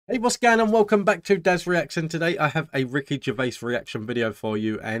Hey, what's going on? Welcome back to Daz Reaction. Today I have a Ricky Gervais reaction video for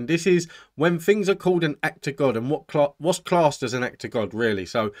you, and this is when things are called an act of God and what's classed as an act of God, really.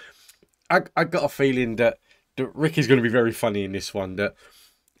 So I got a feeling that Ricky's going to be very funny in this one. That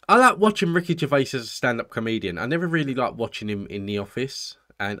I like watching Ricky Gervais as a stand-up comedian. I never really liked watching him in The Office.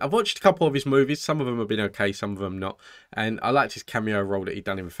 And I've watched a couple of his movies. Some of them have been okay, some of them not. And I liked his cameo role that he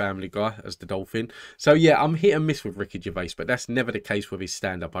done in Family Guy as the dolphin. So yeah, I'm hit and miss with Ricky Gervais, but that's never the case with his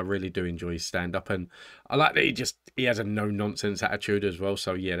stand-up. I really do enjoy his stand-up. And I like that he has a no-nonsense attitude as well.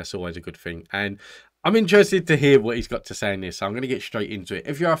 So yeah, that's always a good thing. And I'm interested to hear what he's got to say in this. So I'm going to get straight into it.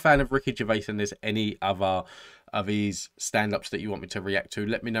 If you're a fan of Ricky Gervais and there's any other of his stand-ups that you want me to react to,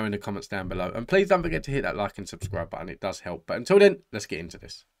 let me know in the comments down below. And please don't forget to hit that like and subscribe button. It does help. But until then, let's get into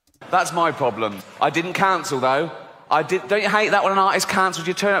this. That's my problem. I didn't cancel, though. Don't you hate that when an artist cancels?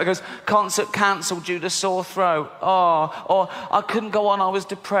 You turn up and goes, concert cancelled due to sore throat. Oh, or I couldn't go on, I was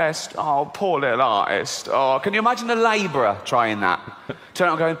depressed. Oh, poor little artist. Oh, can you imagine a labourer trying that? Turn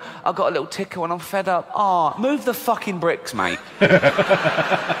up and going, I've got a little tickle and I'm fed up. Oh, move the fucking bricks, mate.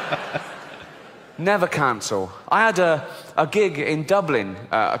 Never cancel. I had a gig in Dublin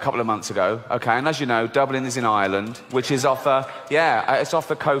a couple of months ago, okay, and as you know, Dublin is in Ireland, which is off, it's off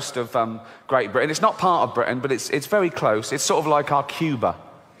the coast of Great Britain. It's not part of Britain, but it's very close. It's sort of like our Cuba,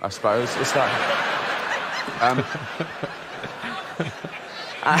 I suppose. It's that.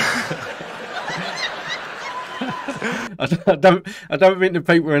 I don't think the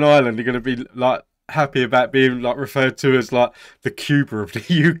people in Ireland are going to be like happy about being like referred to as like the Cuba of the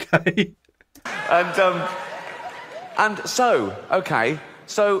UK. And so, okay,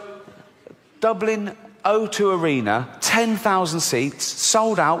 so Dublin O2 Arena, 10,000 seats,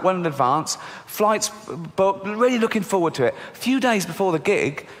 sold out well in advance, flights booked, really looking forward to it. A few days before the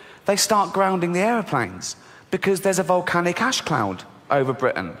gig, they start grounding the aeroplanes because there's a volcanic ash cloud over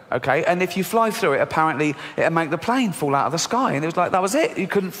Britain, okay? And if you fly through it, apparently it'll make the plane fall out of the sky. And it was like, that was it. You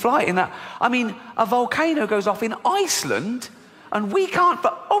couldn't fly in that. I mean, a volcano goes off in Iceland, and we can't,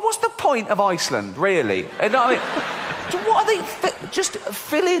 but what's the point of Iceland, really? And I mean, what are they, just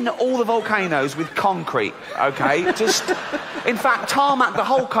fill in all the volcanoes with concrete, okay? Just, in fact, tarmac the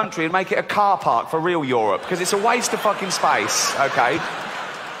whole country and make it a car park for real Europe, because it's a waste of fucking space, okay?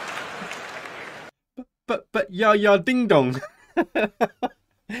 But yeah, ding dong.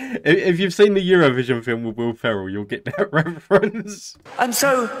 If you've seen the Eurovision film with Will Ferrell, you'll get that reference. And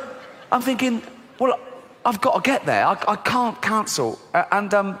so, I'm thinking, well, I've got to get there. I can't cancel.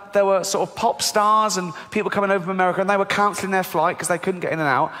 And there were sort of pop stars and people coming over from America, and they were cancelling their flight because they couldn't get in and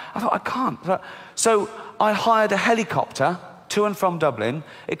out. I thought, I can't. So I hired a helicopter to and from Dublin.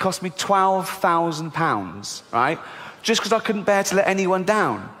 It cost me £12,000, right? Just because I couldn't bear to let anyone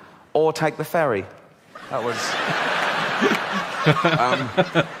down or take the ferry. That was...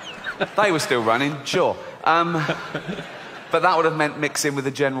 they were still running, sure. But that would have meant mixing with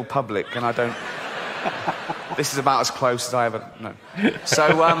the general public, and I don't... This is about as close as I ever know.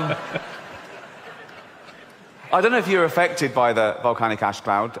 So, I don't know if you're affected by the volcanic ash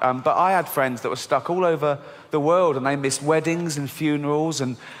cloud, but I had friends that were stuck all over the world, and they missed weddings and funerals,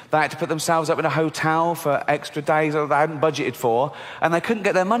 and they had to put themselves up in a hotel for extra days that they hadn't budgeted for, and they couldn't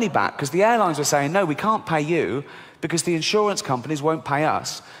get their money back because the airlines were saying, no, we can't pay you because the insurance companies won't pay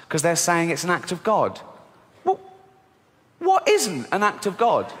us because they're saying it's an act of God. Well, what isn't an act of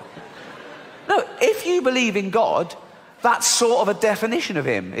God? No, if you believe in God, that's sort of a definition of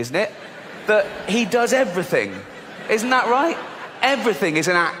him, isn't it? That he does everything. Isn't that right? Everything is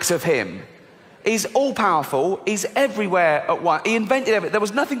an act of him. He's all-powerful. He's everywhere at once. He invented everything. There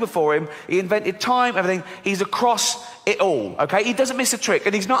was nothing before him. He invented time, everything. He's across it all, okay? He doesn't miss a trick,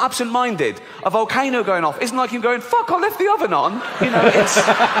 and he's not absent-minded. A volcano going off isn't like him going, fuck, I left the oven on. You know, it's...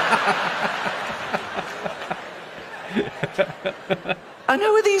 And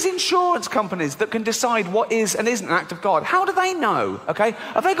who are these insurance companies that can decide what is and isn't an act of God? How do they know, okay?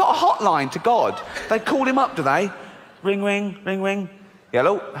 Have they got a hotline to God? They call him up, do they? Ring, ring, ring, ring.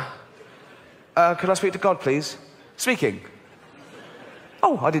 Hello? Could I speak to God, please? Speaking.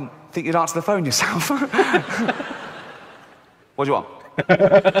 Oh, I didn't think you'd answer the phone yourself. What do you want?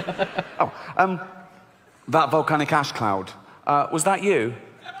 Oh, that volcanic ash cloud. Was that you?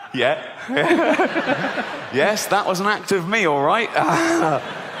 Yeah. Yes, that was an act of me, all right.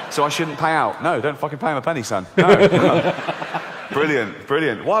 So I shouldn't pay out. No, don't fucking pay him a penny, son. No. Brilliant,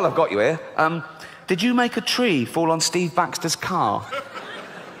 brilliant. While I've got you here, did you make a tree fall on Steve Baxter's car?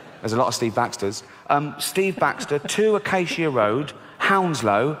 There's a lot of Steve Baxters. Steve Baxter, 2 Acacia Road,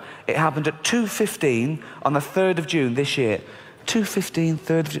 Hounslow. It happened at 2:15 on the 3rd of June this year. 2:15,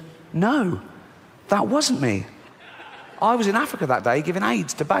 3rd of June. No, that wasn't me. I was in Africa that day giving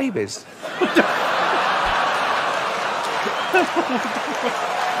AIDS to babies.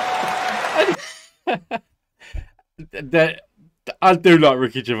 That I do like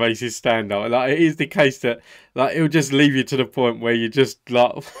Ricky Gervais's stand-up. Like, it is the case that like it'll just leave you to the point where you just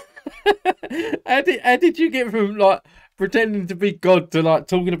like. how did you get from like pretending to be God to like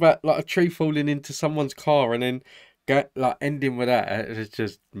talking about like a tree falling into someone's car and then get like ending with that? It's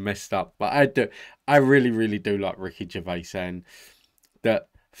just messed up. But I really do like Ricky Gervais, and that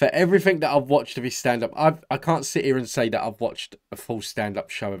for everything that I've watched of his stand-up, I can't sit here and say that I've watched a full stand-up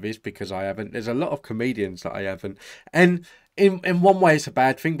show of his, because I haven't. There's a lot of comedians that I haven't, and in one way it's a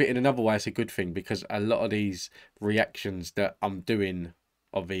bad thing, but in another way it's a good thing, because a lot of these reactions that I'm doing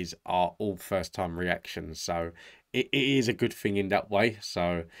of his are all first-time reactions, so it is a good thing in that way.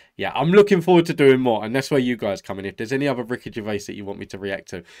 So yeah, I'm looking forward to doing more, and that's where you guys come in. If there's any other Ricky Gervais that you want me to react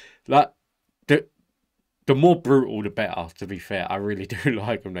to, like the more brutal, the better, to be fair. I really do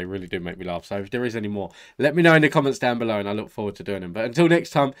like them. They really do make me laugh. So if there is any more, let me know in the comments down below, and I look forward to doing them. But until next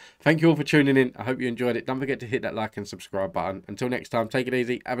time, thank you all for tuning in. I hope you enjoyed it. Don't forget to hit that like and subscribe button. Until next time, take it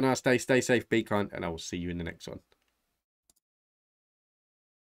easy. Have a nice day. Stay safe. Be kind. And I will see you in the next one.